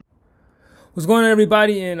What's going on,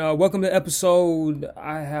 everybody, and welcome to episode,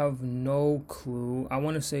 I have no clue, I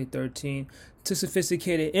want to say 13, to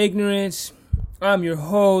Sophisticated Ignorance. I'm your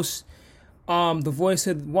host, the voice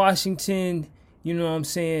of Washington, you know what I'm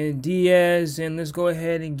saying, Diaz, and let's go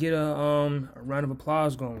ahead and get a round of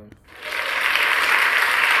applause going.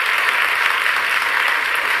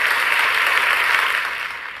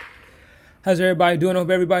 How's everybody doing? I hope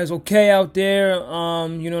everybody's okay out there. You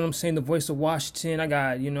know what I'm saying, the voice of Washington, I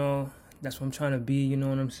got, that's what I'm trying to be, you know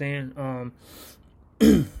what I'm saying?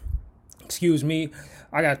 Excuse me.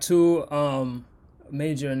 I got two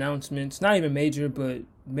major announcements. Not even major, but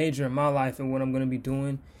major in my life and what I'm going to be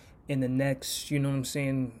doing in the next, you know what I'm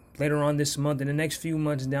saying, later on this month, in the next few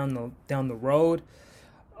months down the road.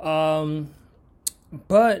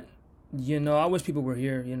 But, I wish people were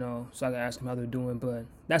here, so I could ask them how they're doing, but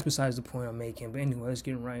that's besides the point I'm making. But anyway, let's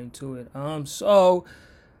get right into it. So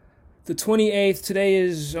the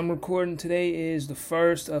 28th, I'm recording, today is the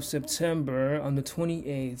 1st of September, on the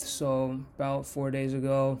 28th, so about 4 days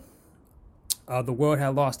ago, the world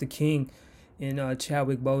had lost a king in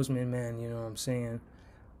Chadwick Boseman, man, you know what I'm saying.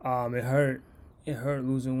 It hurt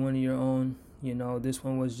losing one of your own, this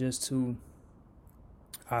one was just to,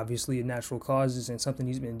 obviously, natural causes and something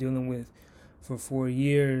he's been dealing with for 4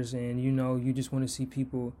 years, and, you just want to see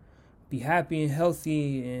people be happy and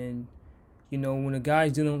healthy, and when a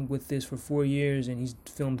guy's dealing with this for 4 years and he's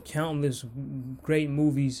filmed countless great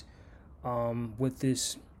movies with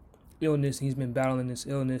this illness, he's been battling this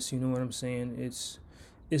illness, you know what I'm saying? It's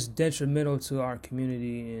detrimental to our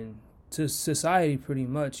community and to society pretty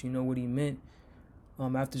much, what he meant.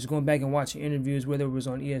 After just going back and watching interviews, whether it was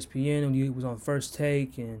on ESPN or he was on First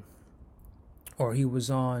Take or he was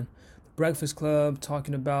on Breakfast Club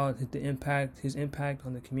talking about his impact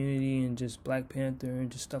on the community and just Black Panther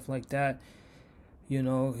and just stuff like that.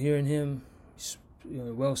 Hearing him,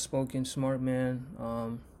 well-spoken, smart man.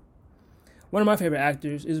 One of my favorite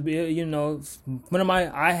actors is,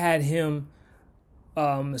 I had him,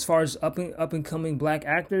 as far as up and coming Black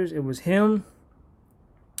actors, it was him,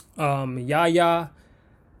 Yahya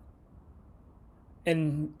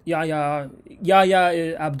Abdul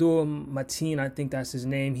Mateen, I think that's his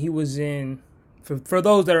name. He was in, for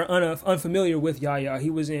those that are unfamiliar with Yahya, he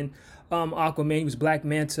was in Aquaman. He was Black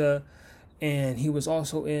Manta, and he was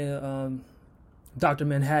also in Dr.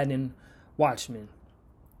 Manhattan and Watchmen,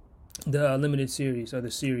 the limited series, or the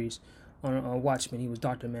series on Watchmen. He was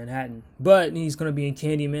Dr. Manhattan, but he's going to be in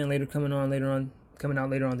Candyman coming out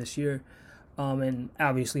later on this year. And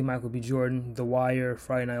obviously Michael B. Jordan, The Wire,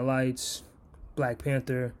 Friday Night Lights, Black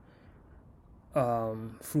Panther,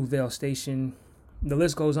 Fruitvale Station. The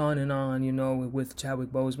list goes on and on, with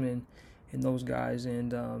Chadwick Boseman and those guys.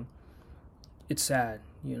 And it's sad,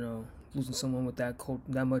 losing someone with that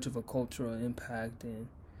much of a cultural impact and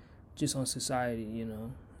just on society,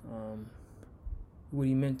 what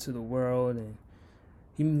he meant to the world. And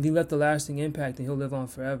he left a lasting impact, and he'll live on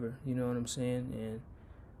forever, you know what I'm saying? And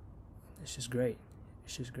it's just great.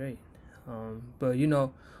 But,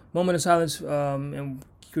 moment of silence, and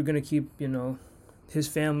we're going to keep, his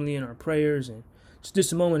family in our prayers, and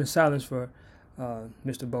just a moment of silence for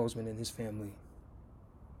Mr. Boseman and his family.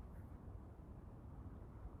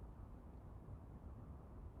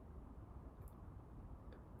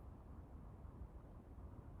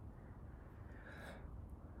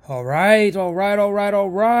 All right.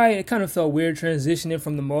 It kind of felt weird transitioning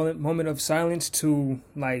from the moment of silence to,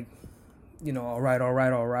 like, all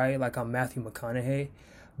right, like I'm Matthew McConaughey.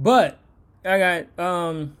 But I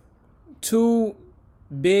got two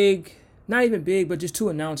big, not even big, but just two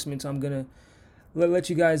announcements. I'm going to let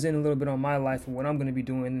you guys in a little bit on my life and what I'm going to be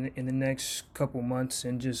doing in the next couple months,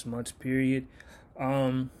 and just months period.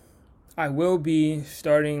 I will be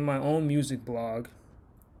starting my own music blog,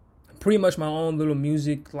 pretty much my own little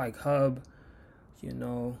music like hub,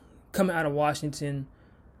 coming out of Washington.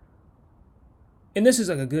 And this is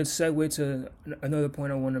like a good segue to another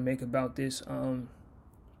point I want to make about this.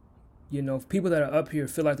 People that are up here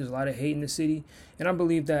feel like there's a lot of hate in the city, and I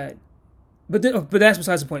believe that. But that's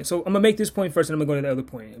besides the point. So I'm gonna make this point first, and I'm gonna go to the other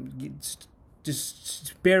point.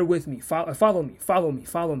 Just bear with me. Follow me. Follow me.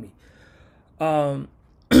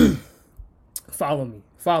 Follow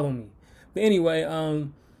me. But anyway,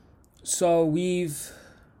 so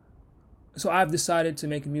I've decided to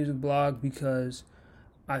make a music blog because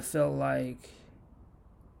I felt like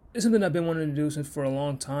it's something I've been wanting to do since for a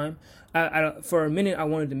long time. For a minute, I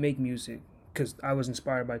wanted to make music because I was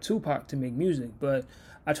inspired by Tupac to make music. But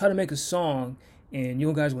I tried to make a song, and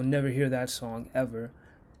you guys will never hear that song ever.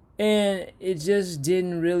 And it just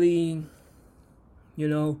didn't really,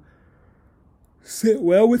 sit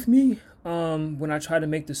well with me. when I tried to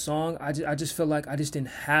make the song, I just feel like I just didn't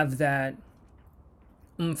have that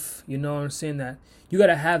oomph. You know what I'm saying? That you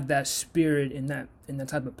gotta have that spirit and that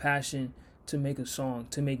type of passion to make a song,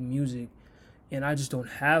 to make music, and I just don't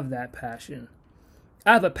have that passion.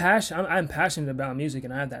 I have a passion. I'm passionate about music,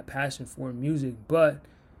 and I have that passion for music, but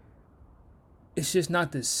it's just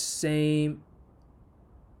not the same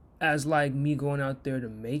as like me going out there to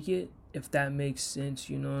make it, if that makes sense.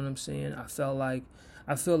 You know what I'm saying? I feel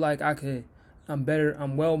like I could. I'm better.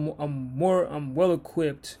 I'm well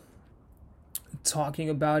equipped talking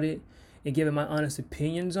about it and giving my honest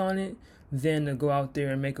opinions on it than to go out there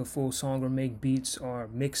and make a full song or make beats or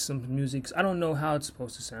mix some music. I don't know how it's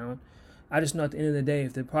supposed to sound. I just know at the end of the day,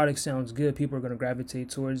 if the product sounds good, people are going to gravitate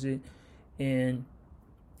towards it. And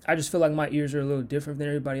I just feel like my ears are a little different than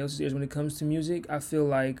everybody else's ears when it comes to music. I feel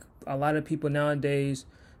like a lot of people nowadays,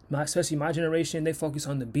 especially my generation, they focus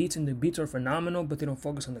on the beats, and the beats are phenomenal, but they don't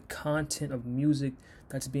focus on the content of music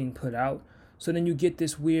that's being put out. So then you get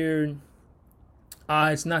this weird,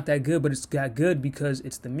 it's not that good, but it's got good because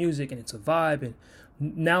it's the music and it's a vibe. And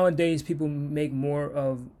nowadays people make more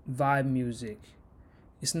of vibe music.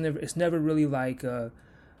 It's never really like, and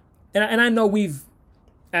I know we've,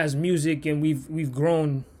 as music, and we've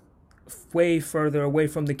grown way further away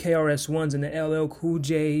from the KRS-Ones and the LL Cool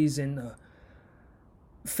J's and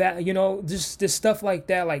just stuff like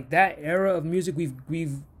that era of music.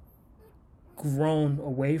 We've grown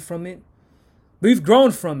away from it. We've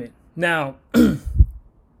grown from it. Now,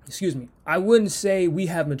 excuse me. I wouldn't say we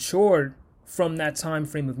have matured from that time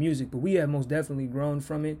frame of music, but we have most definitely grown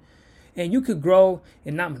from it. And you could grow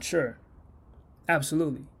and not mature.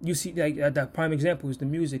 Absolutely. You see, like that prime example is the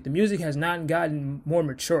music. The music has not gotten more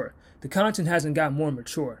mature. The content hasn't gotten more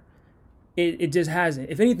mature. It just hasn't.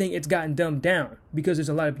 If anything, it's gotten dumbed down because there's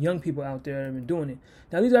a lot of young people out there that have been doing it.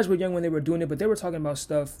 Now, these guys were young when they were doing it, but they were talking about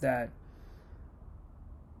stuff that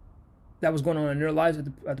was going on in their lives at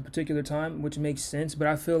the particular time, which makes sense. But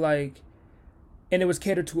I feel like, and it was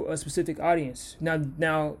catered to a specific audience.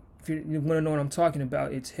 Now, if you want to know what I'm talking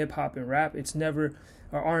about, it's hip hop and rap. It's never,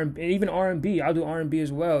 or R&B, even R&B. I'll do R&B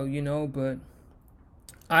as well, but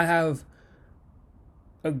I have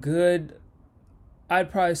I'd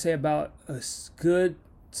probably say about a good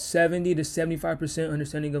 70 to 75%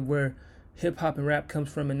 understanding of where hip hop and rap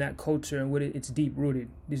comes from in that culture and what it's deep rooted,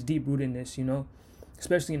 this deep rootedness,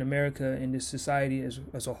 especially in America and this society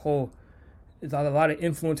as a whole. A lot of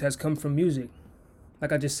influence has come from music.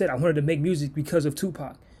 Like I just said, I wanted to make music because of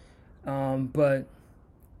Tupac. But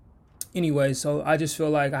anyway, so I just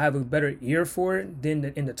feel like I have a better ear for it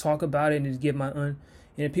than to talk about it and to give and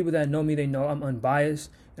the people that know me, they know I'm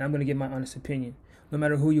unbiased and I'm going to give my honest opinion, no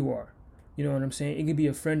matter who you are. You know what I'm saying? It could be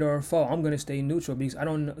a friend or a foe. I'm going to stay neutral because I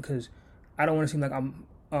don't want to seem like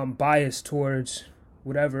I'm biased towards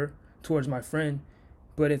my friend.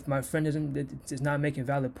 But if my friend is not making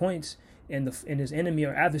valid points and his enemy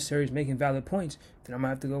or adversary is making valid points, then I'm going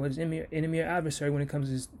to have to go with his enemy or adversary when it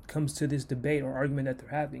comes to this debate or argument that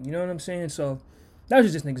they're having. You know what I'm saying? So that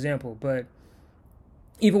was just an example. But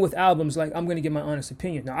even with albums, like, I'm going to give my honest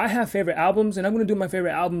opinion. Now, I have favorite albums, and I'm going to do my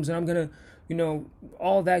favorite albums, and I'm going to,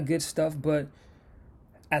 all that good stuff. But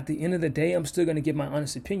at the end of the day, I'm still going to give my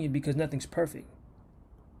honest opinion because nothing's perfect.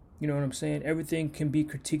 You know what I'm saying? Everything can be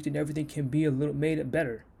critiqued and everything can be made it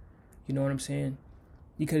better. You know what I'm saying?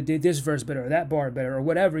 You could have did this verse better or that bar better or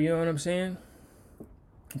whatever. You know what I'm saying?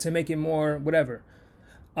 To make it more whatever.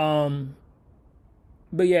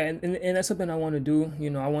 But yeah, and that's something I want to do.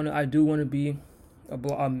 I do want to be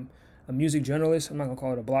a music journalist. I'm not gonna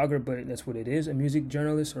call it a blogger, but that's what it is, a music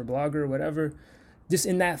journalist or blogger or whatever. Just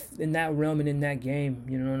in that realm and in that game,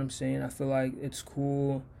 you know what I'm saying? I feel like it's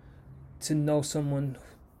cool to know someone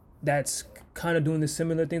that's kind of doing the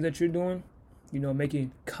similar things that you're doing,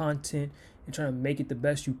 making content and trying to make it the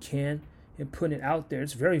best you can and putting it out there.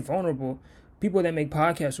 It's very vulnerable. People that make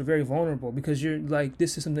podcasts are very vulnerable because you're like,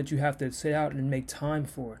 this is something that you have to sit out and make time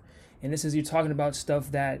for. And this is, you're talking about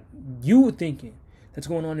stuff that you were thinking that's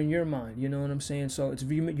going on in your mind. You know what I'm saying? So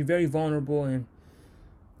you're very vulnerable. And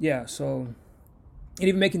yeah, so, and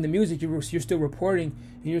even making the music, you're still reporting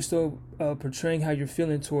and you're still portraying how you're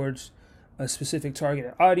feeling towards a specific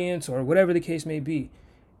targeted audience or whatever the case may be.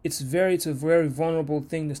 It's a very vulnerable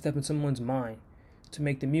thing to step in someone's mind to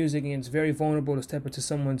make the music, and it's very vulnerable to step into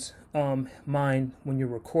someone's mind when you're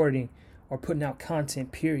recording or putting out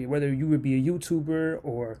content, period. Whether you would be a YouTuber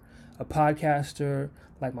or a podcaster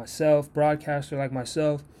like myself, broadcaster like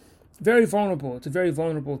myself, very vulnerable. It's a very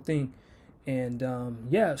vulnerable thing. And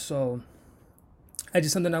so it's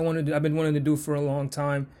just something I've been wanting to do for a long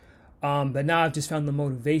time. But now I've just found the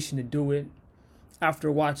motivation to do it after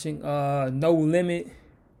watching No Limit,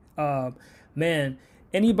 Man,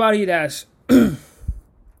 anybody that's,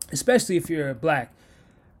 especially if you're black,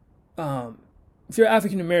 if you're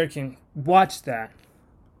African American, watch that.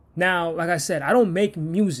 Now, like I said, I don't make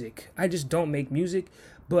music. I just don't make music.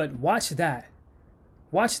 But watch that.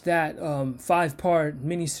 Watch that 5-part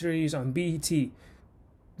miniseries on BET.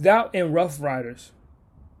 That and Rough Riders.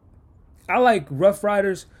 I like Rough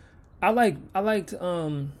Riders. I liked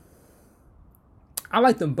them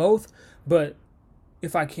both, but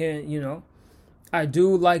if I can, I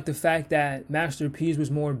do like the fact that Master P's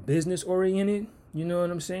was more business oriented, you know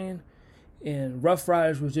what I'm saying? And Rough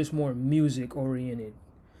Riders was just more music oriented.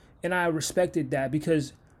 And I respected that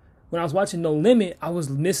because when I was watching No Limit, I was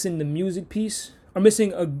missing the music piece. Or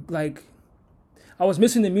I was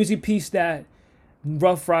missing the music piece that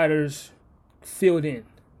Rough Riders filled in.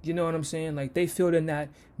 You know what I'm saying? Like they filled in that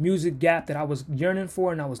music gap that I was yearning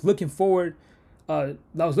for and I was looking forward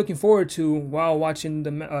to while watching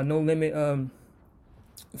the No Limit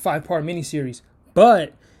 5-part miniseries.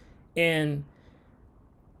 And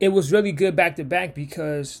it was really good back to back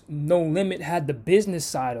because No Limit had the business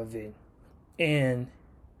side of it. And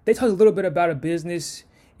they talked a little bit about a business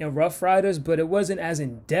in Rough Riders, but it wasn't as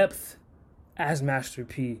in depth as Master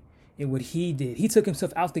P in what he did. He took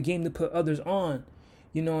himself out the game to put others on.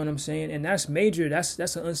 You know what I'm saying? And that's major. That's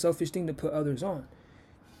an unselfish thing to put others on.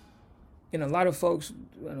 And a lot of folks,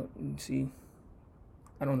 I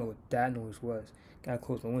don't know what that noise was. Gotta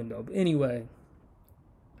close the window. But anyway,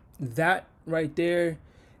 that right there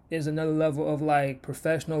is another level of like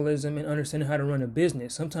professionalism and understanding how to run a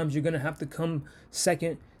business. Sometimes you're gonna have to come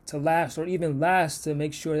second to last or even last to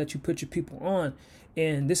make sure that you put your people on.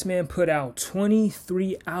 And this man put out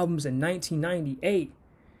 23 albums in 1998.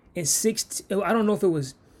 And I don't know if it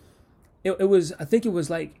was, I think it was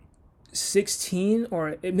like 16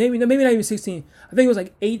 or maybe not even 16. I think it was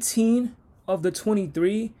like 18 of the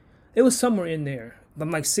 23. It was somewhere in there.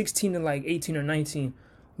 From like 16 to like 18 or 19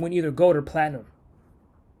 went either gold or platinum.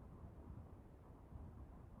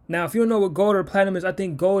 Now, if you don't know what gold or platinum is, I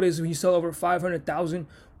think gold is when you sell over 500,000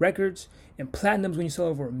 records and platinum is when you sell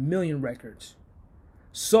over 1 million records.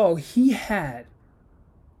 So he had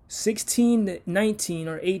 16 to 19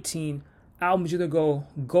 or 18 albums either go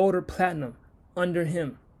gold or platinum under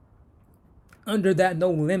him. Under that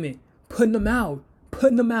No Limit. Putting them out.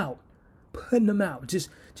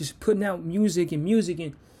 Just putting out music. And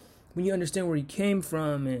when you understand where he came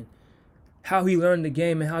from and how he learned the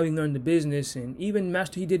game and how he learned the business. And even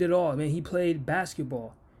Master, he did it all. Man, he played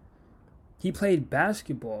basketball. You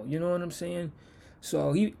know what I'm saying?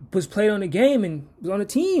 So he was played on the game and was on the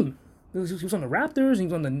team. He was on the Raptors, he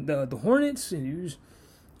was on the Hornets, and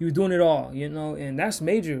he was doing it all, and that's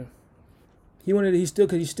major. He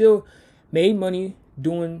still made money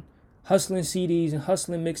doing hustling CDs and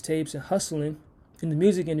hustling mixtapes and hustling in the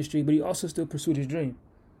music industry, but he also still pursued his dream.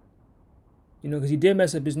 Because he did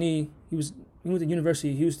mess up his knee. He went to the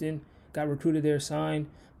University of Houston, got recruited there, signed,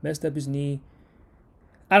 messed up his knee.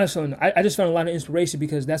 I just found a lot of inspiration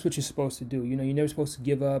because that's what you're supposed to do. You're never supposed to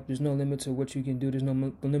give up. There's no limit to what you can do. There's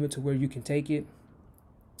no limit to where you can take it.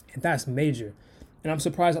 And that's major. And I'm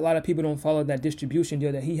surprised a lot of people don't follow that distribution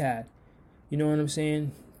deal that he had. You know what I'm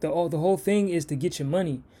saying? The whole thing is to get your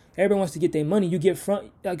money. Everybody wants to get their money. You get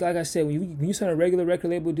front, like I said, when you sign a regular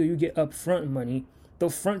record label deal, you get upfront money. They'll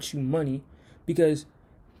front you money because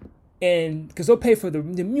they'll pay for the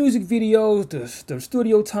music videos, the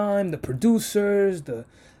studio time, the producers, the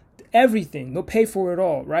everything. They'll pay for it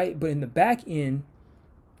all, right? But in the back end,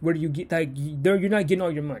 where do you get you're not getting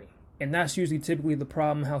all your money, and that's usually typically the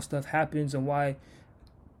problem. How stuff happens and why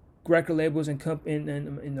record labels and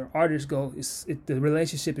their artists the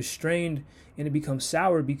relationship is strained and it becomes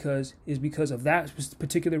sour because of that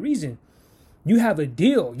particular reason. You have a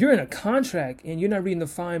deal, you're in a contract, and you're not reading the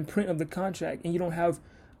fine print of the contract, and you don't have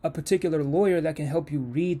a particular lawyer that can help you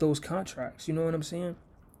read those contracts. You know what I'm saying?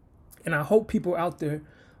 And I hope people out there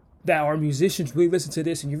that are musicians really listen to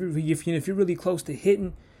this, and if you're really close to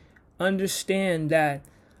hitting, understand that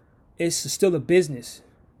it's still a business.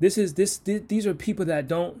 These are people that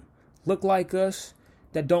don't look like us,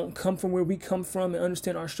 that don't come from where we come from and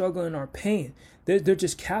understand our struggle and our pain. They're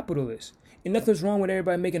just capitalists. And nothing's wrong with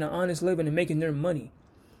everybody making an honest living and making their money.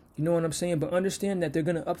 You know what I'm saying? But understand that they're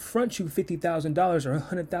going to upfront you $50,000 or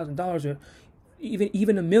 $100,000 or even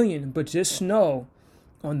 $1 million. But just know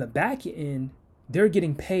on the back end, they're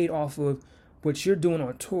getting paid off of what you're doing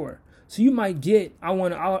on tour. So you might get, I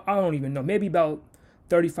don't even know, maybe about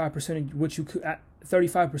 35% of what you could,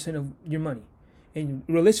 35% of your money. And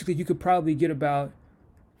realistically, you could probably get about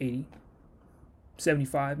 80,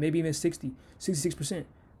 75, maybe even 60, 66%.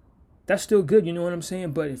 That's still good, you know what I'm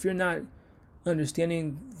saying? But if you're not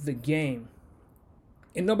understanding the game.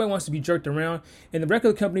 And nobody wants to be jerked around. And the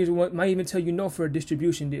record companies might even tell you no for a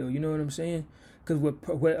distribution deal. You know what I'm saying? Because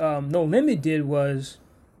what No Limit did was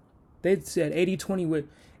they said 80-20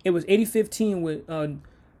 it was 80-15 with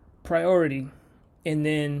Priority. And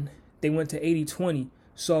then they went to 80-20.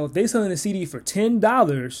 So if they're selling a CD for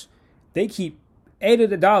 $10, they keep $8 of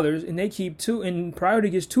the dollars and they keep $2, and Priority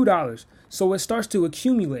gets $2. So it starts to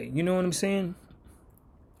accumulate. You know what I'm saying?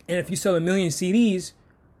 And if you sell 1 million CDs,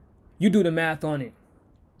 you do the math on it.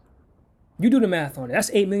 That's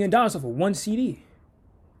 $8 million off of one CD,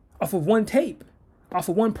 off of one tape, off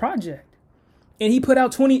of one project. And he put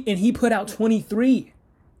out 23. He put out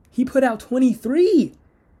 23.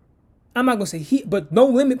 I'm not going to say but No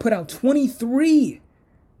Limit put out 23.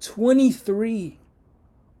 23.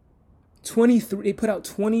 They put out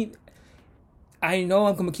 20. I know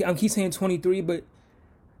I'm keep saying 23, but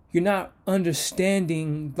you're not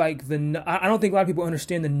understanding I don't think a lot of people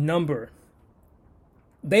understand the number.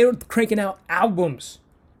 They are cranking out albums.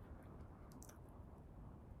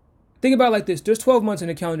 Think about it like this. There's 12 months in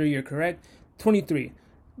a calendar year, correct? 23.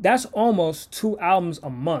 That's almost 2 albums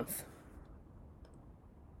a month.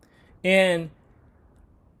 And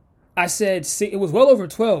I said it was well over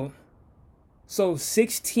 12. So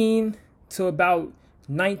 16 to about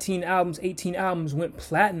 19 albums, 18 albums went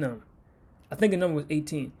platinum. I think the number was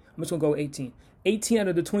 18. I'm just going to go with 18. 18 out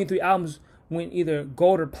of the 23 albums went either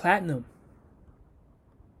gold or platinum.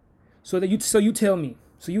 So you tell me.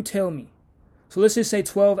 So let's just say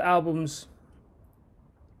 12 albums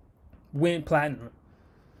went platinum.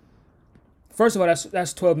 First of all, that's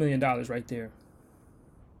 $12 million right there.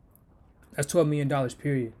 That's $12 million,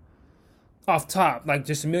 period. Off top, like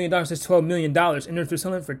just $1 million, that's $12 million. And if they're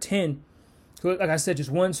selling for 10, so like I said, just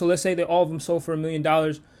one. So let's say that all of them sold for $1 million.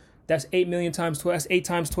 That's 8 million times 12. That's 8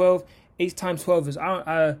 times 12. 8 times 12 is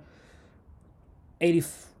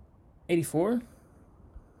 84.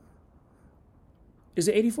 Is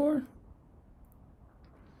it 84?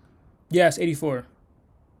 Yeah, it's 84.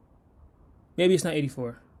 Maybe it's not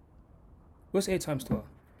 84. What's 8 times 12?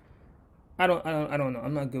 I don't know.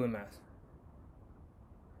 I'm not good with math.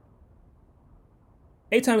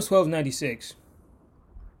 8 times 12 is 96.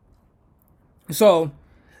 So,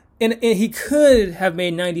 and he could have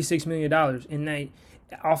made $96 million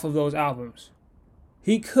off of those albums.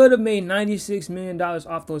 He could have made $96 million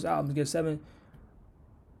off those albums. Get 7.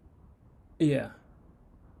 Yeah.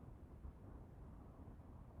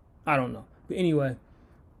 I don't know. But anyway,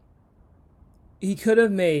 he could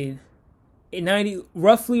have made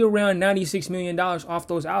roughly around $96 million off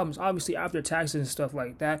those albums, obviously after taxes and stuff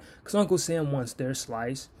like that, because Uncle Sam wants their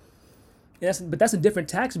slice. But that's a different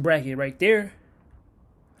tax bracket right there.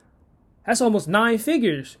 That's almost 9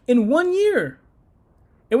 figures in 1 year.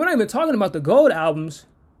 And we're not even talking about the gold albums.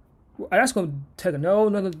 That's going to take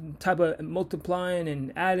another type of multiplying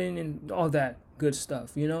and adding and all that good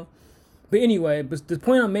stuff, you know? But anyway, but the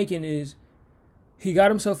point I'm making is he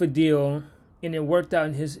got himself a deal and it worked out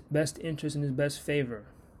in his best interest and his best favor.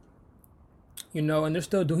 You know, and he's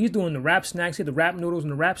doing the rap snacks, he had the rap noodles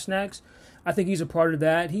and the rap snacks. I think he's a part of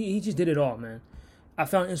that. He just did it all, man. I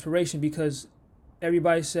found inspiration because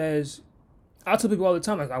everybody says, I tell people all the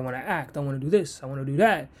time, like, I want to act, I want to do this, I want to do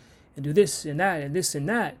that, and do this and that, and this and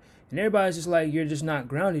that. And everybody's just like, you're just not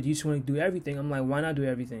grounded. You just want to do everything. I'm like, why not do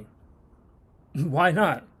everything? Why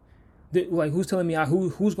not? Like, who's telling me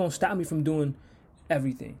who's going to stop me from doing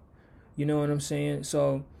everything? You know what I'm saying?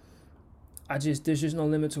 So there's just no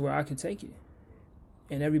limit to where I can take it.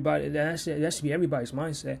 And everybody, that should be everybody's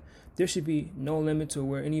mindset. There should be no limit to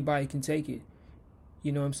where anybody can take it.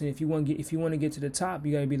 You know what I'm saying? If you want to get to the top,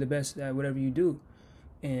 you got to be the best at whatever you do.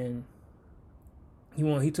 And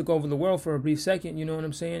he took over the world for a brief second, you know what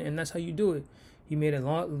I'm saying? And that's how you do it. He made a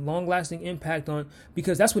long-lasting impact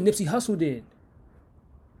because that's what Nipsey Hussle did.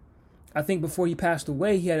 I think before he passed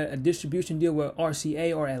away, he had a distribution deal with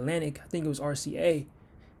RCA or Atlantic. I think it was RCA.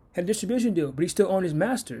 Had a distribution deal, but he still owned his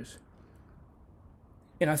masters.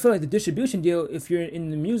 And I feel like the distribution deal, if you're in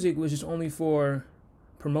the music, was just only for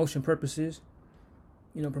promotion purposes,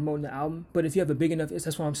 you know, promoting the album. But if you have a big enough,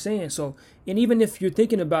 that's what I'm saying. So, and even if you're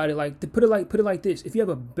thinking about it, like, to put it like this: if your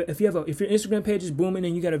Instagram page is booming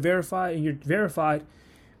and you got to verify and you're verified,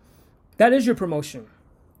 that is your promotion.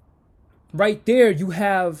 Right there, you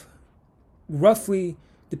have roughly,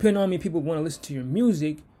 depending on how many people want to listen to your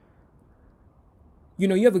music, you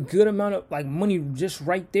know, you have a good amount of like money just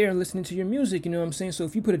right there listening to your music, you know what I'm saying? So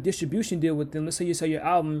if you put a distribution deal with them, let's say you sell your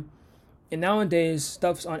album, and nowadays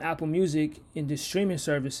stuff's on Apple Music and just streaming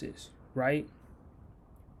services, right?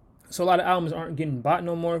 So a lot of albums aren't getting bought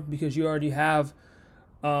no more because you already have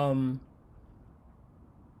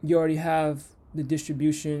you already have the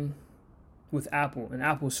distribution with Apple, and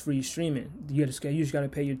Apple's free streaming. You just got to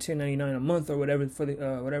pay your $10.99 a month or whatever for the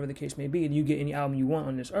whatever the case may be, and you get any album you want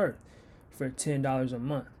on this earth for $10 a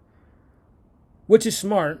month, which is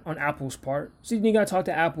smart on Apple's part. So you got to talk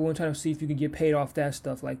to Apple and try to see if you can get paid off that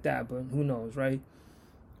stuff like that, but who knows, right?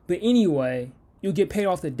 But anyway, you'll get paid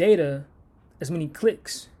off the data as many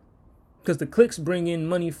clicks, because the clicks bring in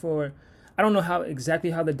money for, I don't know how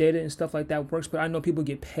the data and stuff like that works, but I know people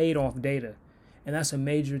get paid off data. And that's a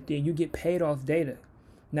major thing. You get paid off data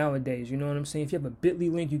nowadays. You know what I'm saying? If you have a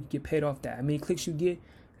Bitly link, you can get paid off that. How many clicks you get,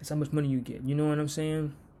 that's how much money you get. You know what I'm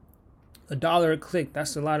saying? $1 a click,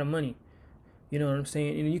 that's a lot of money. You know what I'm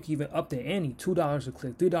saying? And you can even up the ante. $2 a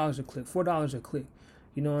click, $3 a click, $4 a click.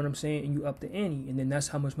 You know what I'm saying? And you up the ante. And then that's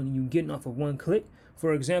how much money you're getting off of one click.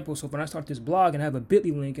 For example, so when I start this blog and I have a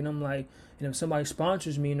Bitly link and I'm like, and if somebody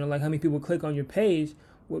sponsors me and they're like, how many people click on your page,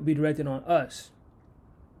 will be directed on us.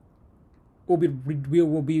 Will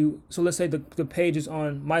be so let's say the page is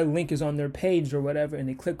on, my link is on their page or whatever, and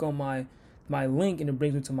they click on my link and it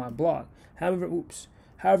brings them to my blog.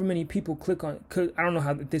 However many people click on, I don't know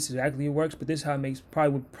how this exactly works, but this is how it makes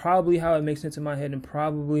probably how it makes sense in my head, and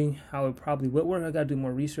probably how it probably would work. I gotta do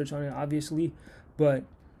more research on it, obviously, but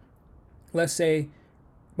let's say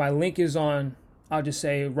my link is on, I'll just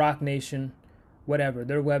say Rock Nation, whatever,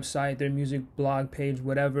 their website, their music blog page,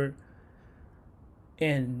 whatever.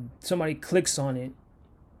 And somebody clicks on it,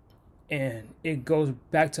 and it goes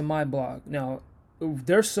back to my blog. Now,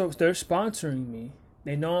 they're sponsoring me.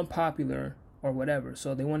 They know I'm popular or whatever,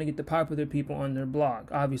 so they want to get the popular people on their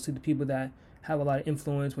blog. Obviously, the people that have a lot of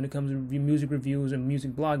influence when it comes to music reviews and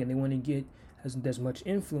music blogging, they want to get as much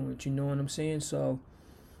influence. You know what I'm saying? So,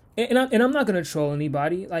 and I'm not gonna troll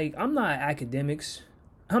anybody. Like, I'm not academics.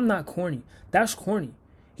 I'm not corny. That's corny.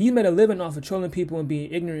 He made a living off of trolling people and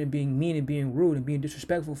being ignorant and being mean and being rude and being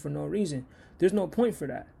disrespectful for no reason. There's no point for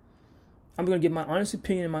that. I'm going to give my honest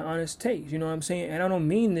opinion and my honest takes. You know what I'm saying? And I don't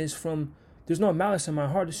mean this from, there's no malice in my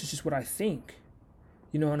heart. This is just what I think.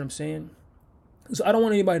 You know what I'm saying? So I don't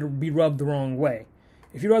want anybody to be rubbed the wrong way.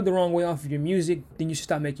 If you're rubbed the wrong way off of your music, then you should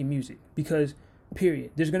stop making music. Because,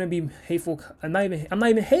 period. There's going to be hateful, I'm not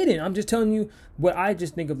even hating. I'm just telling you what I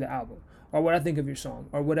just think of the album, or what I think of your song,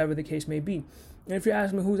 or whatever the case may be. And if you're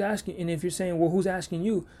asking me who's asking, and if you're saying, well, who's asking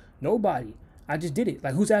you? Nobody. I just did it.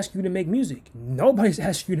 Like, who's asking you to make music? Nobody's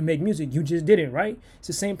asking you to make music. You just did it, right? It's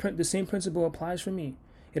the same principle applies for me.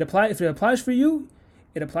 If it applies for you,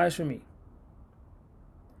 it applies for me.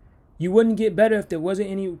 You wouldn't get better if there wasn't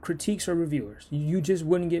any critiques or reviewers. You just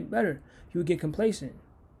wouldn't get better. You would get complacent.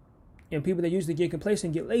 And people that usually get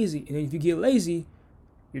complacent get lazy. And if you get lazy,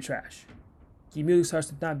 you're trash. Your music starts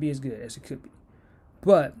to not be as good as it could be.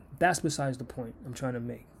 But that's besides the point I'm trying to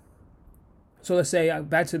make. So let's say,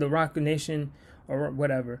 back to the Rock Nation or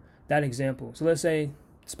whatever, that example. So let's say,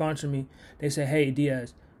 sponsor me. They say, hey,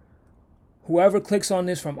 Diaz, whoever clicks on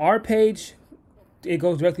this from our page, it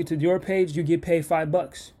goes directly to your page, you get paid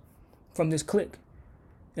 $5 from this click.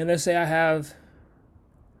 And let's say I have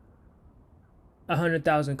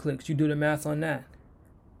 100,000 clicks. You do the math on that.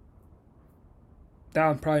 That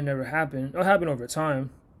would probably never happen. It'll happen over time.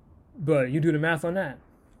 But you do the math on that.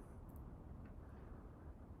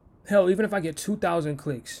 Hell, even if I get 2,000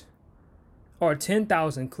 clicks or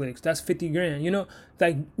 10,000 clicks, that's 50 grand. You know,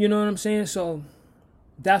 like, you know what I'm saying? So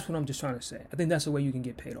that's what I'm just trying to say. I think that's the way you can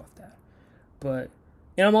get paid off that. But,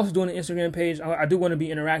 and I'm also doing an Instagram page. I do want to be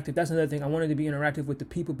interactive. That's another thing. I wanted to be interactive with the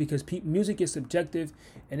people, because music is subjective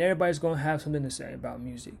and everybody's going to have something to say about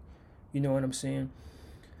music. You know what I'm saying?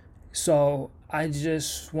 So I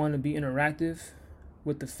just want to be interactive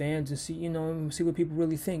with the fans and see what people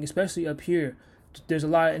really think, especially up here. There's a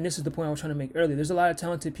lot, and this is the point I was trying to make earlier. There's a lot of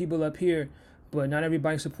talented people up here, but not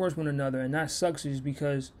everybody supports one another, and that sucks, is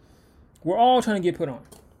because we're all trying to get put on.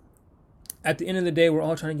 At the end of the day, we're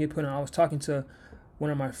all trying to get put on. I was talking to one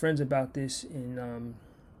of my friends about this, and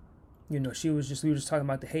we were just talking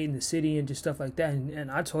about the hate in the city and just stuff like that, and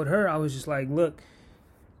I told her, I was just like, look,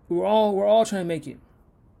 we're all trying to make it.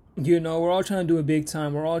 You know, we're all trying to do it big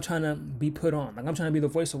time. We're all trying to be put on. Like, I'm trying to be the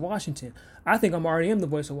voice of Washington. I think I'm already the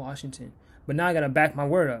voice of Washington. But now I got to back my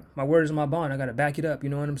word up. My word is my bond. I got to back it up. You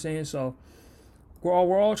know what I'm saying? So we're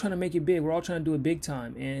all trying to make it big. We're all trying to do it big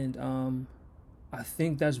time. And I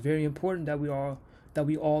think that's very important that we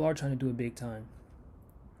all are trying to do it big time.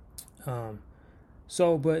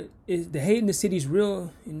 But the hate in the city is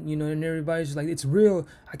real. And everybody's just like, it's real.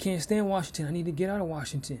 I can't stand Washington. I need to get out of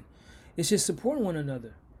Washington. It's just supporting one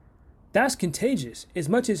another. That's contagious. As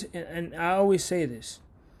much as, and I always say this,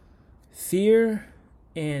 fear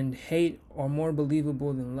and hate are more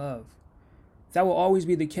believable than love. That will always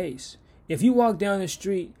be the case. If you walk down the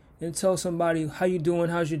street and tell somebody, how you doing,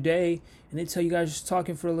 how's your day, and they tell you guys just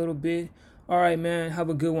talking for a little bit, all right, man, have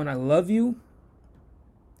a good one, I love you,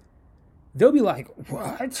 they'll be like,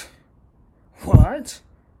 what? What?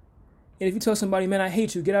 And if you tell somebody, man, I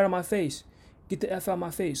hate you, get out of my face, get the F out of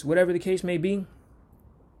my face, whatever the case may be,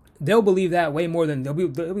 they'll believe that way more than they'll be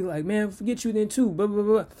like, man, forget you then too, blah, blah,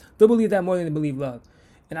 blah. They'll believe that more than they believe love.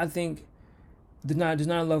 And I think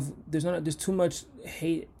there's too much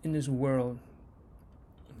hate in this world.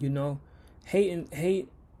 You know, hate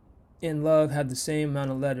and love have the same amount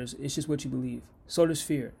of letters. It's just what you believe. So does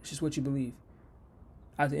fear. It's just what you believe.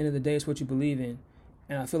 At the end of the day, it's what you believe in.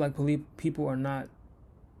 And I feel like people are not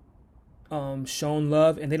shown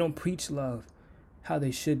love, and they don't preach love how they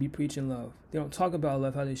should be preaching love. They don't talk about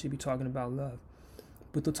love how they should be talking about love.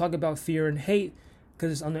 But they'll talk about fear and hate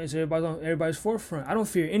because it's everybody's forefront. I don't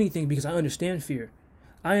fear anything because I understand fear.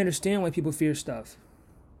 I understand why people fear stuff.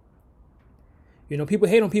 You know, people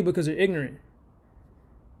hate on people because they're ignorant.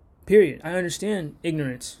 Period. I understand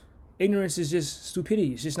ignorance. Ignorance is just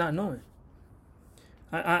stupidity. It's just not knowing.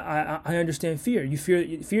 I understand fear.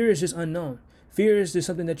 Fear is just unknown. Fear is just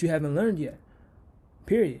something that you haven't learned yet.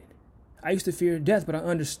 Period. I used to fear death, but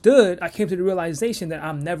I came to the realization that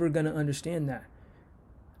I'm never going to understand that.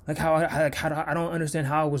 Like how I don't understand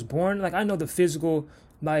how I was born. Like I know the physical,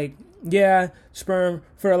 like, yeah, sperm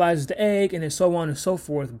fertilizes the egg and then so on and so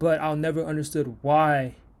forth, but I'll never understood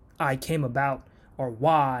why I came about or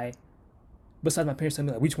why, besides my parents telling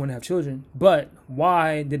me like, we just want to have children, but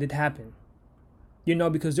why did it happen? You know,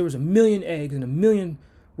 because there was a million eggs and a million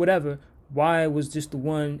whatever. Why was just the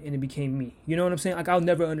one and it became me? You know what I'm saying? Like I'll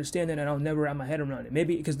never understand that and I'll never wrap my head around it.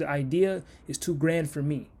 Maybe because the idea is too grand for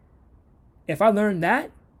me. If I learned that,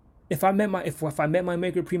 if I met my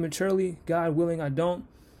maker prematurely, God willing I don't,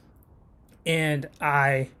 and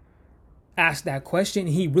I ask that question,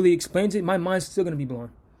 he really explains it, my mind's still gonna be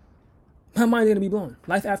blown. My mind's gonna be blown.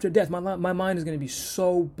 Life after death, my mind is gonna be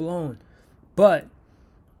so blown. But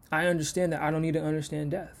I understand that I don't need to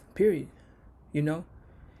understand death. Period. You know?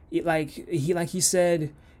 Like he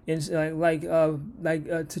said, T'Challa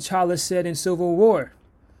said in Civil War.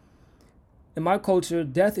 In my culture,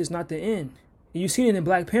 death is not the end. You seen it in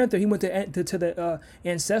Black Panther. He went to the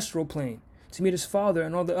ancestral plane to meet his father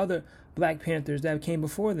and all the other Black Panthers that came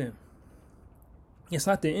before them. It's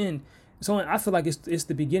not the end. I feel like it's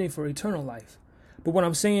the beginning for eternal life. But what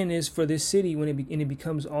I'm saying is, for this city, when it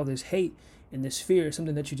becomes all this hate and this fear,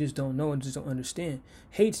 something that you just don't know and just don't understand.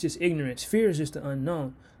 Hate's just ignorance. Fear is just the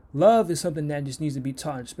unknown. Love is something that just needs to be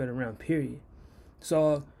taught and spread around, period.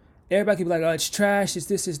 So everybody can be like, oh, it's trash, it's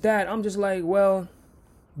this, it's that. I'm just like, well,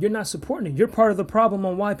 you're not supporting it. You're part of the problem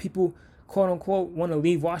on why people, quote unquote, want to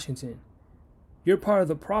leave Washington. You're part of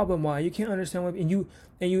the problem why you can't understand why,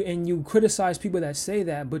 and you criticize people that say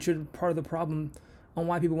that, but you're part of the problem on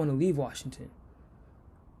why people want to leave Washington.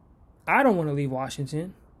 I don't want to leave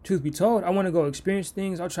Washington. Truth be told, I want to go experience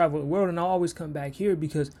things. I'll travel the world, and I'll always come back here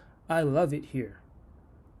because I love it here.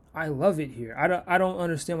 I love it here. I don't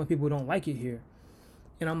understand why people don't like it here.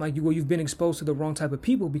 And I'm like, well, you've been exposed to the wrong type of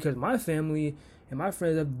people, because my family and my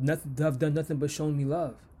friends have done nothing but shown me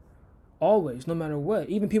love. Always, no matter what.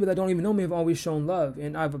 Even people that don't even know me have always shown love,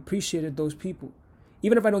 and I've appreciated those people.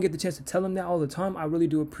 Even if I don't get the chance to tell them that all the time, I really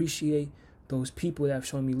do appreciate those people that have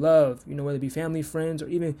shown me love. You know, whether it be family, friends, or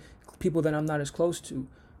even people that I'm not as close to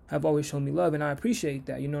have always shown me love, and I appreciate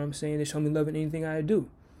that. You know what I'm saying? They show me love in anything I do.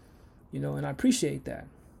 You know, and I appreciate that.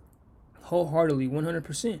 Wholeheartedly,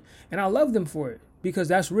 100%. And I love them for it, because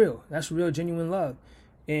that's real. That's real, genuine love.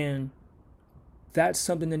 And that's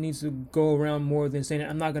something that needs to go around more than saying,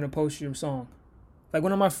 I'm not going to post your song. Like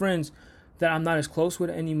one of my friends that I'm not as close with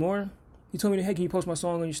anymore, he told me, hey, can you post my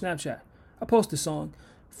song on your Snapchat? I posted the song.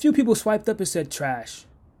 A few people swiped up and said trash.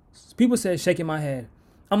 People said shaking my head.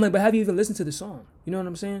 I'm like, but have you even listened to the song? You know what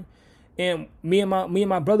I'm saying? And me and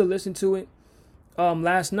my brother listened to it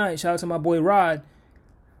last night. Shout out to my boy Rod.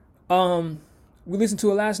 We listened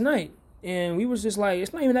to it last night, and we was just like,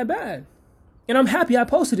 it's not even that bad. And I'm happy I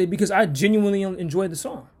posted it because I genuinely enjoyed the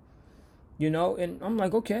song, you know. And I'm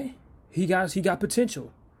like, okay, he got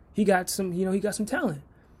potential. He got some talent.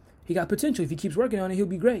 He got potential. If he keeps working on it, he'll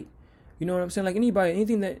be great. You know what I'm saying? Like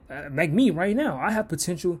anything that, like me right now, I have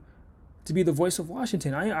potential to be the voice of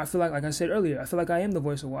Washington. I feel like I said earlier, I feel like I am the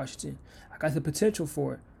voice of Washington. I got the potential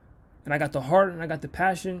for it, and I got the heart, and I got the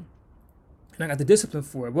passion, and I got the discipline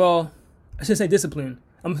for it. Well, I should say discipline.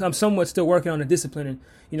 I'm somewhat still working on the discipline and,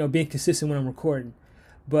 you know, being consistent when I'm recording,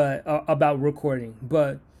 but about recording.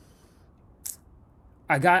 But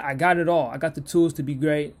I got it all. I got the tools to be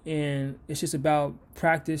great, and it's just about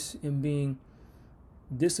practice and being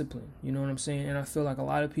discipline. You know what I'm saying? And I feel like a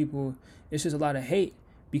lot of people, it's just a lot of hate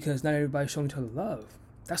because not everybody's showing each other love.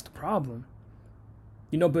 That's the problem.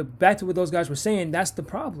 But back to what those guys were saying, that's the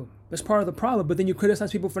problem. That's part of the problem. But then you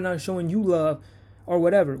criticize people for not showing you love or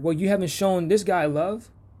whatever. Well, you haven't shown this guy love.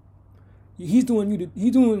 He's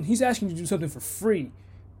asking you to do something for free.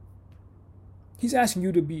 He's asking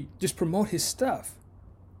you to just promote his stuff.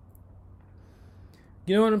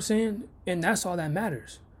 You know what I'm saying? And that's all that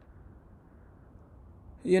matters.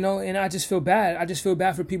 And I just feel bad. I just feel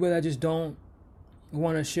bad for people that just don't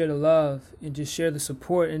want to share the love and just share the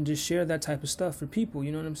support and just share that type of stuff for people.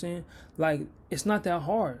 You know what I'm saying? Like, it's not that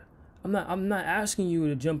hard. I'm not asking you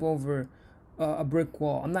to jump over a brick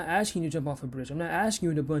wall. I'm not asking you to jump off a bridge. I'm not asking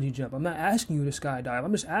you to bungee jump. I'm not asking you to skydive.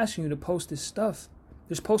 I'm just asking you to post this stuff.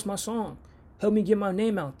 Just post my song. Help me get my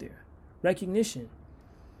name out there. Recognition.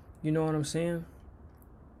 You know what I'm saying?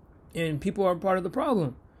 And people are part of the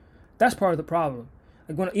problem. That's part of the problem.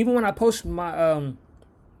 Like even when I post my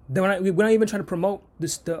when I even try to promote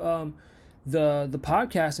the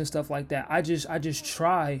podcast and stuff like that, I just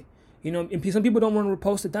try, and some people don't want to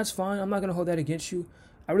repost it. That's fine. I'm not gonna hold that against you.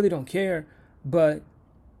 I really don't care. But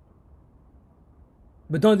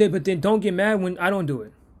then don't get mad when I don't do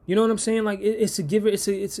it. You know what I'm saying? Like it's a give it.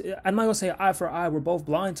 It's I'm not gonna say eye for eye. We're both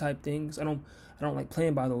blind type things. I don't like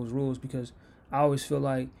playing by those rules because I always feel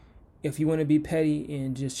like if you want to be petty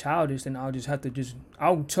and just childish, then I'll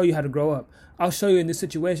show you how to grow up. I'll show you in this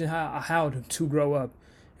situation how to grow up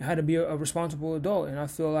and how to be a responsible adult. And I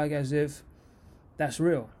feel like as if that's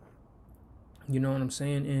real. You know what I'm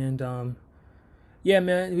saying? And yeah,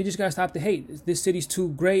 man, we just gotta stop the hate. This city's too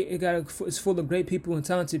great. It's full of great people and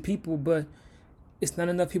talented people, but it's not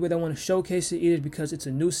enough people that want to showcase it either because it's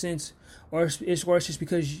a nuisance or it's just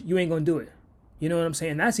because you ain't gonna do it. You know what I'm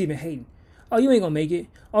saying? That's even hating. Oh, you ain't gonna make it.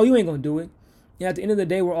 Oh, you ain't gonna do it. And at the end of the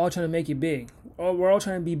day, we're all trying to make it big. We're all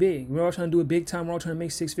trying to be big. We're all trying to do it big time. We're all trying to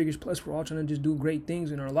make 6 figures plus. We're all trying to just do great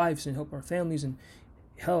things in our lives and help our families and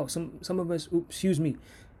help some of us.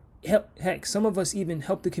 Heck, some of us even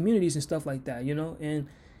help the communities and stuff like that. And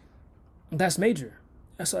that's major.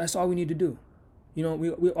 That's all we need to do. We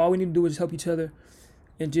all we need to do is help each other,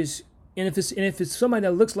 and if it's somebody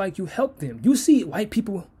that looks like you, help them. You see white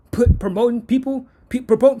people promoting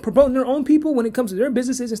their own people when it comes to their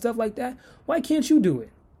businesses and stuff like that. Why can't you do it?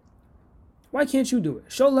 Why can't you do it?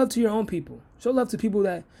 Show love to your own people. Show love to people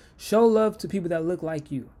that look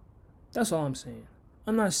like you. That's all I'm saying.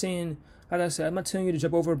 I'm not saying, like I said, I'm not telling you to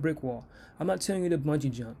jump over a brick wall. I'm not telling you to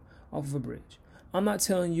bungee jump off of a bridge. I'm not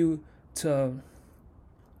telling you to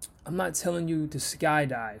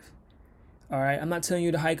skydive. All right? I'm not telling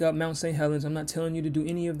you to hike up Mount St. Helens. I'm not telling you to do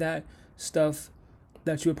any of that stuff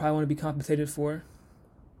that you would probably want to be compensated for.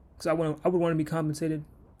 Because I would want to be compensated,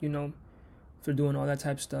 for doing all that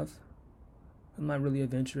type of stuff. I'm not really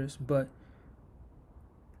adventurous, but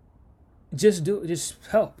just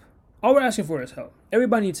help. All we're asking for is help.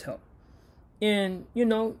 Everybody needs help. And,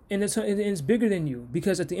 and it's bigger than you.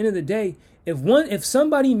 Because at the end of the day, if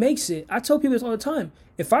somebody makes it, I tell people this all the time.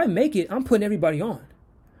 If I make it, I'm putting everybody on.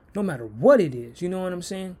 No matter what it is. You know what I'm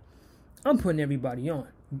saying? I'm putting everybody on.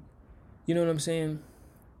 You know what I'm saying?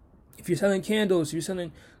 If you're selling candles, if you're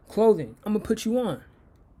selling clothing, I'm going to put you on.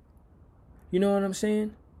 You know what I'm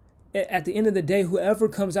saying? At the end of the day, whoever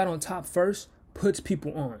comes out on top first puts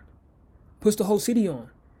people on. Puts the whole city on.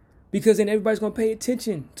 Because then everybody's going to pay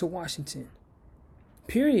attention to Washington.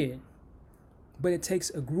 Period. But it takes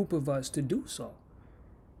a group of us to do so.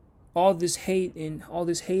 All this hate and all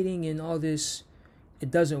this hating and all this, it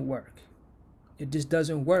doesn't work. It just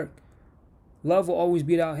doesn't work. Love will always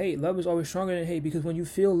beat out hate. Love is always stronger than hate because when you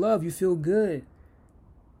feel love, you feel good.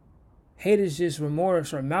 Hate is just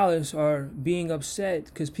remorse or malice or being upset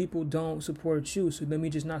because people don't support you. So let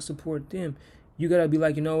me just not support them. You got to be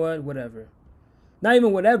like, you know what? Whatever. Not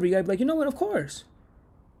even whatever. You got to be like, you know what? Of course.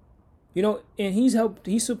 And he's helped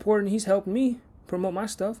me promote my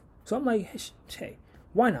stuff. So I'm like, hey,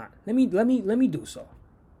 why not? Let me do so.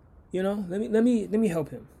 Let me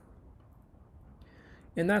help him.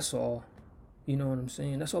 And that's all. You know what I'm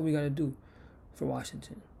saying? That's all we got to do for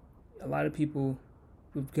Washington. A lot of people,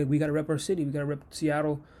 we got to rep our city. We got to rep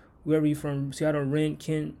Seattle, wherever you're from, Seattle,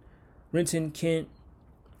 Renton, Kent,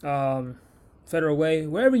 Federal Way,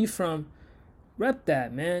 wherever you're from, rep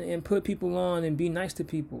that, man, and put people on and be nice to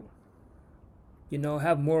people.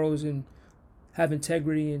 Have morals and have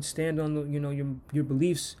integrity and stand on the, your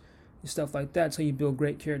beliefs and stuff like that so you build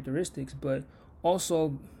great characteristics, but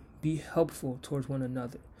also be helpful towards one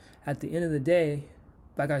another. At the end of the day,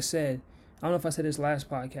 like I said, I don't know if I said this last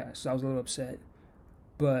podcast, so I was a little upset,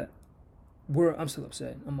 but I'm still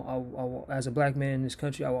upset. As a black man in this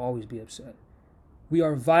country, I will always be upset. we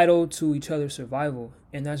are vital to each other's survival,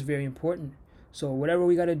 and that's very important. So whatever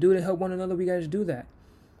we got to do to help one another, we got to do that.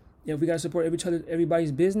 If we got to support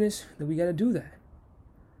everybody's business, then we got to do that.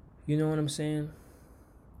 You know what I'm saying?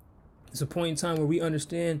 It's a point in time where we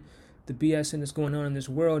understand the BS that's going on in this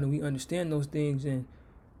world, and we understand those things, and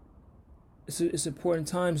it's important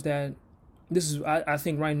times that this is. I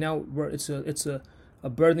think right now it's a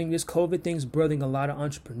birthing. This COVID thing's birthing a lot of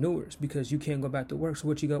entrepreneurs because you can't go back to work. So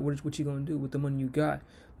what you got? What you gonna do with the money you got?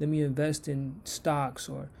 Let me invest in stocks.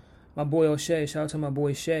 Or my boy O'Shea. Shout out to my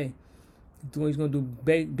boy Shay. He's gonna do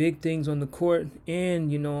big things on the court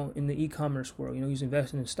and in the e-commerce world. He's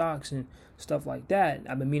investing in stocks and stuff like that.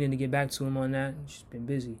 I've been meaning to get back to him on that. He's been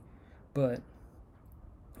busy, but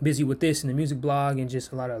busy with this and the music blog and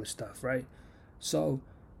just a lot of other stuff, right? So,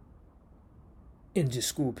 in just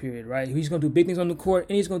school period, right? He's going to do big things on the court,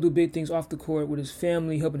 and he's going to do big things off the court with his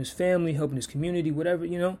family, helping his community, whatever,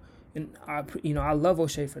 And I love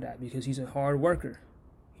O'Shea for that because he's a hard worker.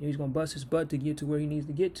 He's going to bust his butt to get to where he needs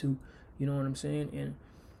to get to, you know what I'm saying? And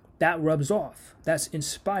that rubs off. That's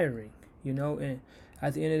inspiring, And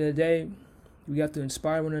at the end of the day, we have to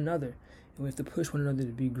inspire one another, and we have to push one another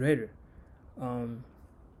to be greater.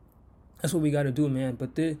 That's what we got to do, man.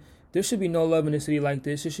 But there should be no love in a city like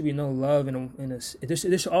this. There should be no love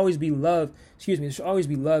there should always be love. There should always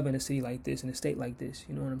be love in a city like this, in a state like this.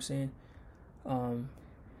 You know what I'm saying?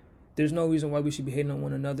 There's no reason why we should be hating on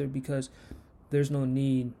one another because there's no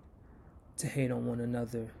need to hate on one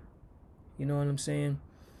another. You know what I'm saying?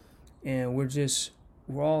 And we're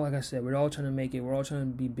all, like I said, we're all trying to make it. We're all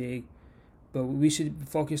trying to be big. But we should be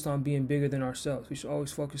focused on being bigger than ourselves. We should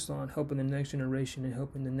always focus on helping the next generation and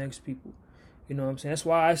helping the next people. You know what I'm saying? That's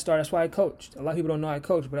why I started. That's why I coached. A lot of people don't know I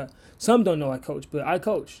coach, but some don't know I coach. But I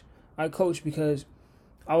coached. I coached because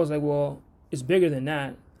I was like, well, it's bigger than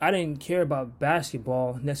that. I didn't care about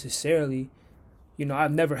basketball necessarily.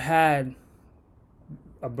 I've never had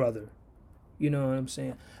a brother. You know what I'm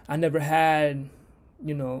saying? I never had.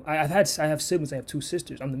 I have siblings. I have 2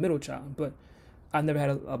 sisters. I'm the middle child, but I've never had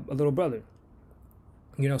a little brother.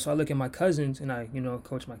 So I look at my cousins and I,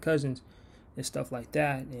 coach my cousins and stuff like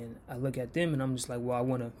that. And I look at them and I'm just like, well, I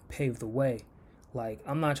want to pave the way. Like,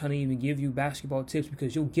 I'm not trying to even give you basketball tips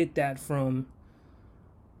because you'll get that from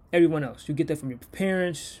everyone else. You'll get that from your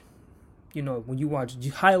parents. When you watch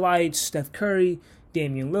highlights, Steph Curry,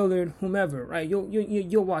 Damian Lillard, whomever, right?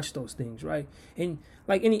 You'll watch those things, right? And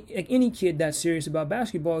like any kid that's serious about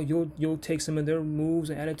basketball, you'll take some of their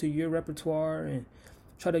moves and add it to your repertoire and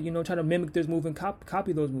try to mimic this move and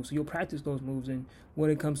copy those moves. So you'll practice those moves, and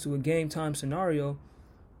when it comes to a game time scenario,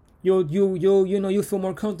 you'll feel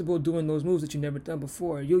more comfortable doing those moves that you've never done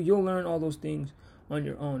before. You'll learn all those things on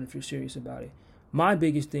your own if you're serious about it. My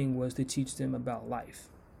biggest thing was to teach them about life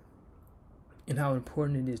and how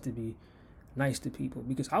important it is to be nice to people,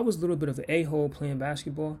 because I was a little bit of an a-hole playing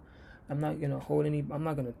basketball. I'm not gonna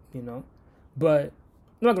but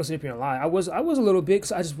I'm not gonna sit up here and lie. I was a little bit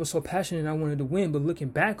because I just was so passionate and I wanted to win. But looking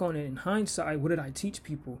back on it in hindsight, what did I teach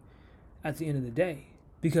people at the end of the day?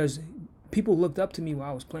 Because people looked up to me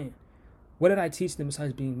while I was playing. What did I teach them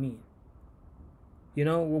besides being mean?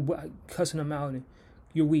 Cussing them out and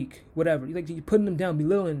you're weak, whatever. You're putting them down,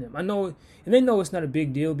 belittling them. I know, and they know it's not a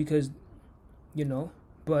big deal because,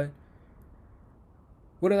 but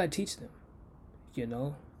what did I teach them?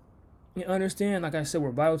 You understand, like I said,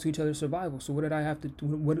 we're vital to each other's survival. So what did I have to do?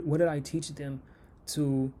 What did I teach them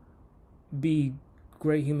to be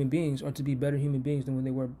great human beings or to be better human beings than when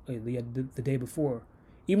they were the day before?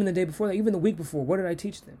 Even the day before that, even the week before, what did I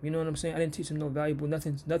teach them? You know what I'm saying? I didn't teach them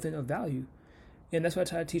nothing of value. And that's what I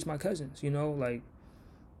try to teach my cousins,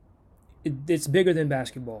 it's bigger than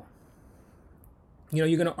basketball. You're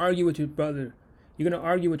going to argue with your brother. You're going to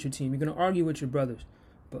argue with your team. You're going to argue with your brothers.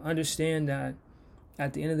 But understand that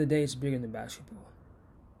at the end of the day, it's bigger than basketball.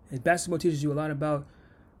 And basketball teaches you a lot about,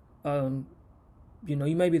 you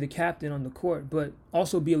may be the captain on the court, but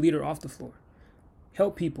also be a leader off the floor.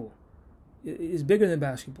 Help people. It's bigger than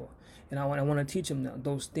basketball. And I want to teach them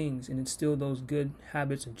those things and instill those good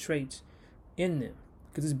habits and traits in them.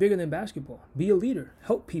 Because it's bigger than basketball. Be a leader.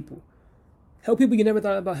 Help people. Help people you never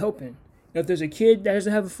thought about helping. If there's a kid that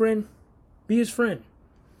doesn't have a friend, be his friend.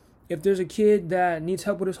 If there's a kid that needs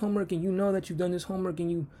help with his homework and you know that you've done this homework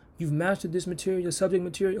and you've mastered this material, subject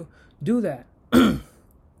material, do that.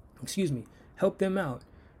 Excuse me. Help them out.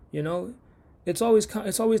 It's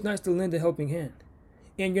always nice to lend a helping hand.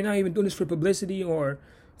 And you're not even doing this for publicity or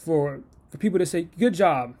for people to say, good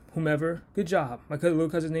job, whomever. Good job. My little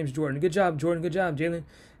cousin's name's Jordan. Good job, Jordan. Good job, Jalen.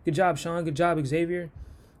 Good job, Sean. Good job, Xavier.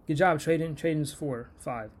 Good job, Traden. Traden's 4 or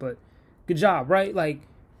 5. But good job, right? Like,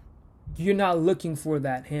 you're not looking for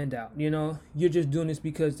that handout. You're just doing this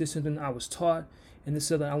because this is something I was taught, and this is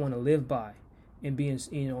something I want to live by, and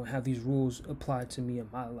have these rules applied to me in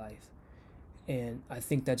my life. And I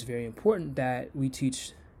think that's very important that we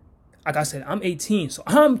teach. Like I said, I'm 18, so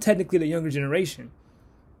I'm technically the younger generation,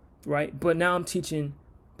 right? But now I'm teaching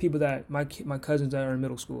people that my cousins that are in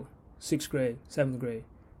middle school, 6th grade, 7th grade,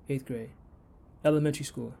 8th grade, elementary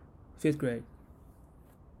school, 5th grade,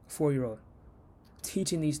 4-year-old.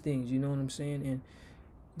 Teaching these things, you know what I'm saying? And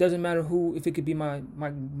it doesn't matter who, if it could be my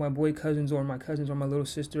boy cousins or my cousins or my little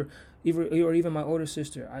sister, or even my older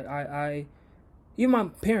sister. I even my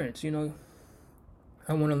parents, I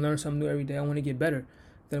want to learn something new every day. I want to get better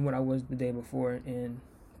than what I was the day before, and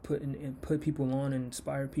put people on and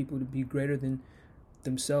inspire people to be greater than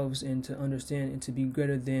themselves, and to understand, and to be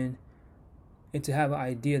greater than, and to have an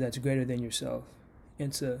idea that's greater than yourself,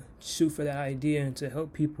 and to shoot for that idea, and to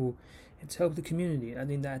help people, and to help the community. I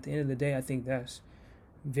think that at the end of the day, I think that's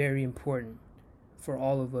very important for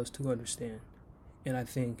all of us to understand. And I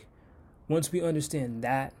think once we understand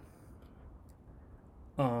that,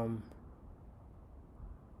 the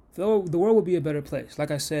world will be a better place.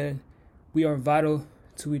 Like I said, we are vital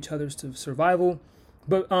to each other's survival.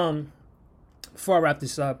 But before I wrap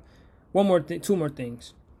this up, two more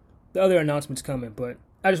things. The other announcements coming, but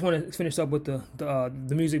I just want to finish up with the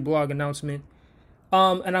music blog announcement.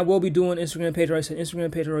 And I will be doing Instagram page,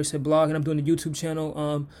 or I said blog, and I'm doing a YouTube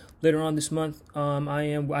channel later on this month.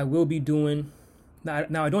 I will be doing,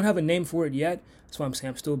 now I don't have a name for it yet. That's why I'm saying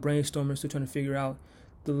I'm still brainstorming, still trying to figure out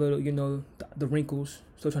the little, the wrinkles,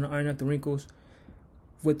 still trying to iron out the wrinkles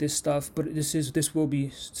with this stuff. But this will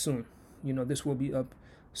be soon. This will be up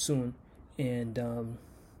soon. And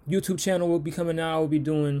YouTube channel will be coming out. I will be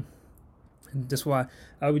doing, that's why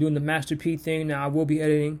I'll be doing the Master P thing. Now I will be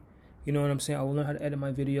editing. You know what I'm saying? I will learn how to edit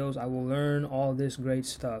my videos. I will learn all this great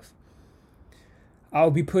stuff. I'll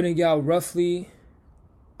be putting out roughly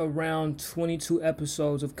around 22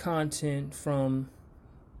 episodes of content from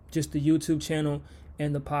just the YouTube channel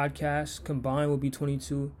and the podcast. Combined will be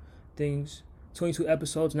 22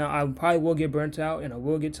 episodes. Now, I probably will get burnt out and I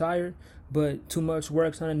will get tired, but too much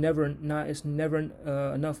work it's never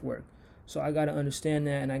enough work. So I got to understand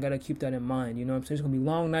that, and I got to keep that in mind. You know what I'm saying? It's going to be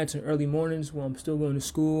long nights and early mornings while I'm still going to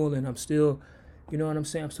school, and I'm still, you know what I'm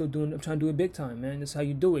saying? I'm trying to do it big time, man. That's how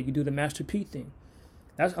you do it. You do the Master P thing.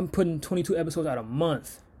 I'm putting 22 episodes out a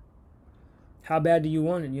month. How bad do you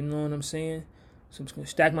want it? You know what I'm saying? So I'm just going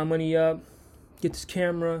to stack my money up, get this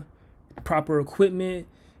camera, proper equipment,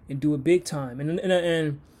 and do it big time.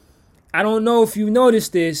 And I don't know if you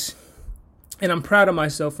noticed this, and I'm proud of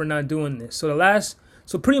myself for not doing this.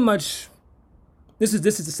 So pretty much, this is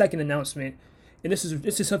the second announcement, and this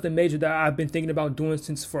is something major that I've been thinking about doing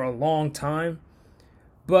for a long time.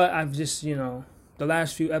 But I've just, the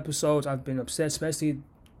last few episodes I've been upset, especially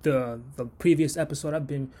the previous episode. I've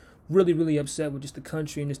been really, really upset with just the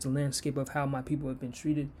country and just the landscape of how my people have been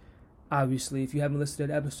treated. Obviously, if you haven't listened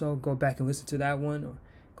to that episode, go back and listen to that one, or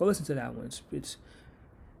go listen to that one.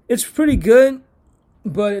 It's pretty good.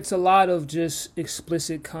 But it's a lot of just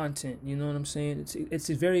explicit content, you know what I'm saying? It's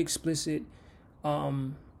very explicit. I've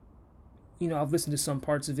listened to some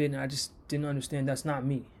parts of it, and I just didn't understand that's not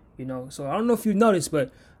me, So I don't know if you noticed,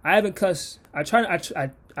 but I haven't cussed.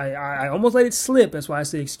 I almost let it slip. That's why I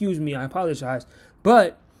said, excuse me, I apologize.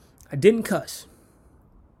 But I didn't cuss.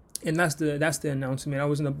 And that's the announcement. I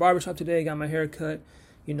was in the barbershop today, got my hair cut,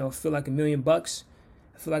 feel like $1 million.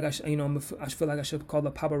 I feel like I should call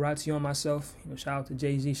the paparazzi on myself. Shout out to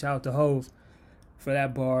Jay-Z, shout out to Hove for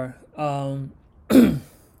that bar.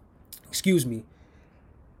 Excuse me.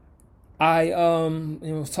 I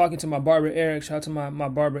was talking to my barber Eric. Shout out to my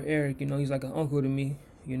barber Eric. He's like an uncle to me.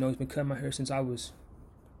 He's been cutting my hair since I was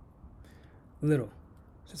little,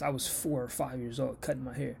 since I was 4 or 5 years old, cutting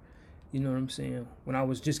my hair. You know what I'm saying? When I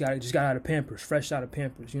was just got out of Pampers, fresh out of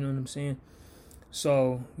Pampers. You know what I'm saying?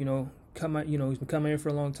 So he's been cutting my hair for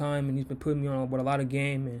a long time, and he's been putting me on with a lot of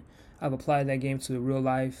game, and I've applied that game to real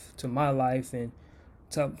life, to my life, and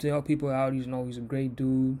to help people out. He's a great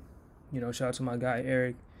dude. Shout out to my guy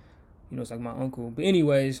Eric. It's like my uncle. But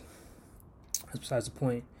anyways, that's besides the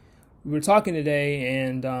point. We were talking today,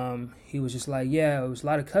 and he was just like, yeah, it was a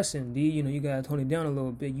lot of cussing, D. You gotta tone it down a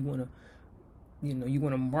little bit. You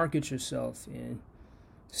wanna market yourself and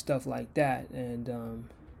stuff like that. And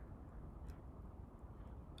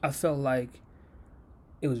I felt like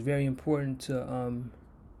it was very important to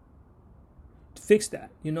fix that.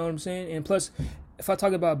 You know what I'm saying? And plus, if I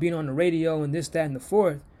talk about being on the radio and this, that, and the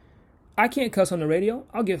fourth, I can't cuss on the radio.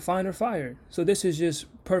 I'll get fined or fired. So this is just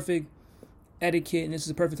perfect etiquette, and this is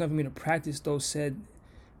the perfect time for me to practice those said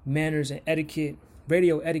manners and etiquette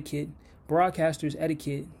radio etiquette, broadcasters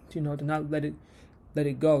etiquette, to not let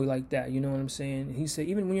it go like that. You know what I'm saying? He said,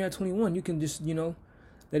 even when you're at 21, you can just,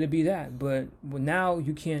 let it be that. But now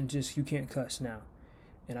you can't cuss now.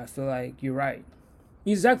 And I feel like you're right.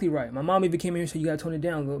 He's exactly right. My mom even came here and said, you got to tone it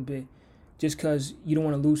down a little bit just because you don't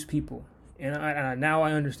want to lose people. And now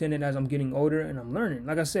I understand it as I'm getting older and I'm learning.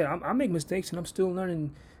 Like I said, I make mistakes and I'm still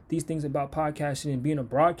learning these things about podcasting and being a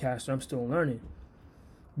broadcaster. I'm still learning.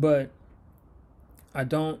 But I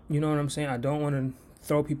don't, you know what I'm saying? I don't want to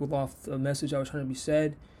throw people off the message I was trying to be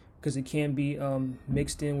said because it can be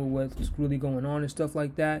mixed in with what's really going on and stuff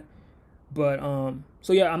like that. But,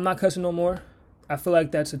 so yeah, I'm not cussing no more. I feel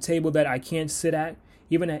like that's a table that I can't sit at.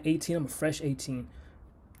 Even at 18, I'm a fresh 18.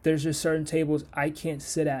 There's just certain tables I can't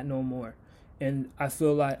sit at no more. And I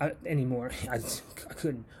feel like, anymore, I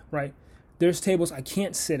couldn't, right? There's tables I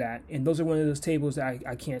can't sit at, and those are one of those tables that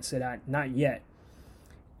I can't sit at, not yet.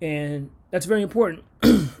 And that's very important.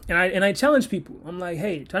 and I challenge people. I'm like,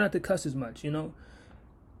 hey, try not to cuss as much,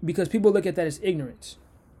 because people look at that as ignorance.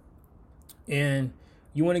 And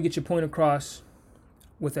you want to get your point across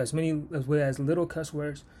with as little cuss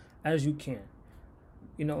words as you can.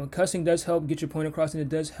 And cussing does help get your point across, and it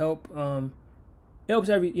does help. It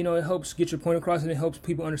helps get your point across, and it helps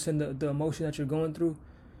people understand the emotion that you're going through.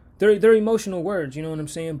 They're emotional words, you know what I'm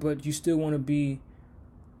saying? But you still want to be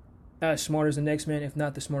as smart as the next man, if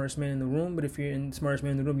not the smartest man in the room. But if you're the smartest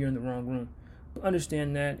man in the room, you're in the wrong room. But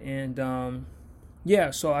understand that, and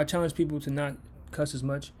so I challenge people to not cuss as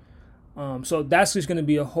much. So that's just going to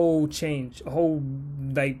be a whole change, a whole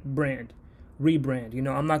rebrand.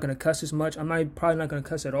 I'm not going to cuss as much. Probably not going to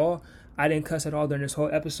cuss at all. I didn't cuss at all during this whole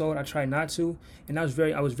episode. I tried not to, and I was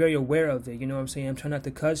very aware of it. You know what I'm saying? I'm trying not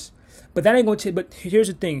to cuss, but that ain't going to. But here's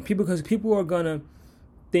the thing, because people are gonna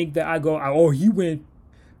think that he went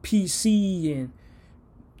PC and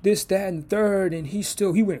this, that, and the third, and he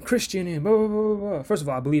went Christian and blah blah blah blah. First of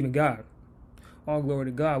all, I believe in God. All glory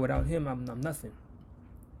to God. Without Him, I'm nothing.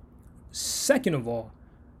 Second of all,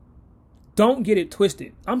 don't get it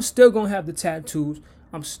twisted. I'm still gonna have the tattoos.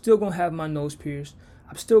 I'm still gonna have my nose pierced.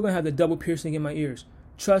 I'm still going to have the double piercing in my ears.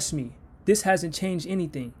 Trust me, this hasn't changed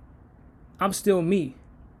anything. I'm still me.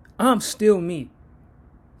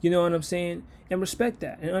 You know what I'm saying? And respect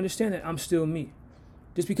that and understand that I'm still me.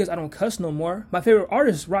 Just because I don't cuss no more. My favorite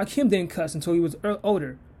artist, Rakim, didn't cuss until he was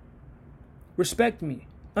older. Respect me.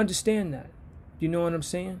 Understand that. You know what I'm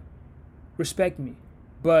saying? Respect me.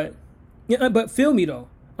 But feel me though.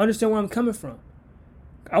 Understand where I'm coming from.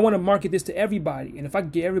 I want to market this to everybody. And if I can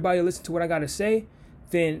get everybody to listen to what I got to say,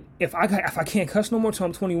 then if I can't cuss no more till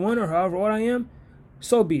I'm 21 or however old I am,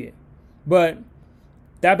 so be it. But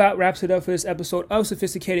that about wraps it up for this episode of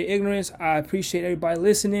Sophisticated Ignorance. I appreciate everybody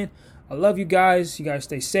listening. I love you guys. You guys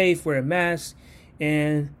stay safe, wear a mask.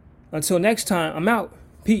 And until next time, I'm out.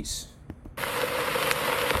 Peace.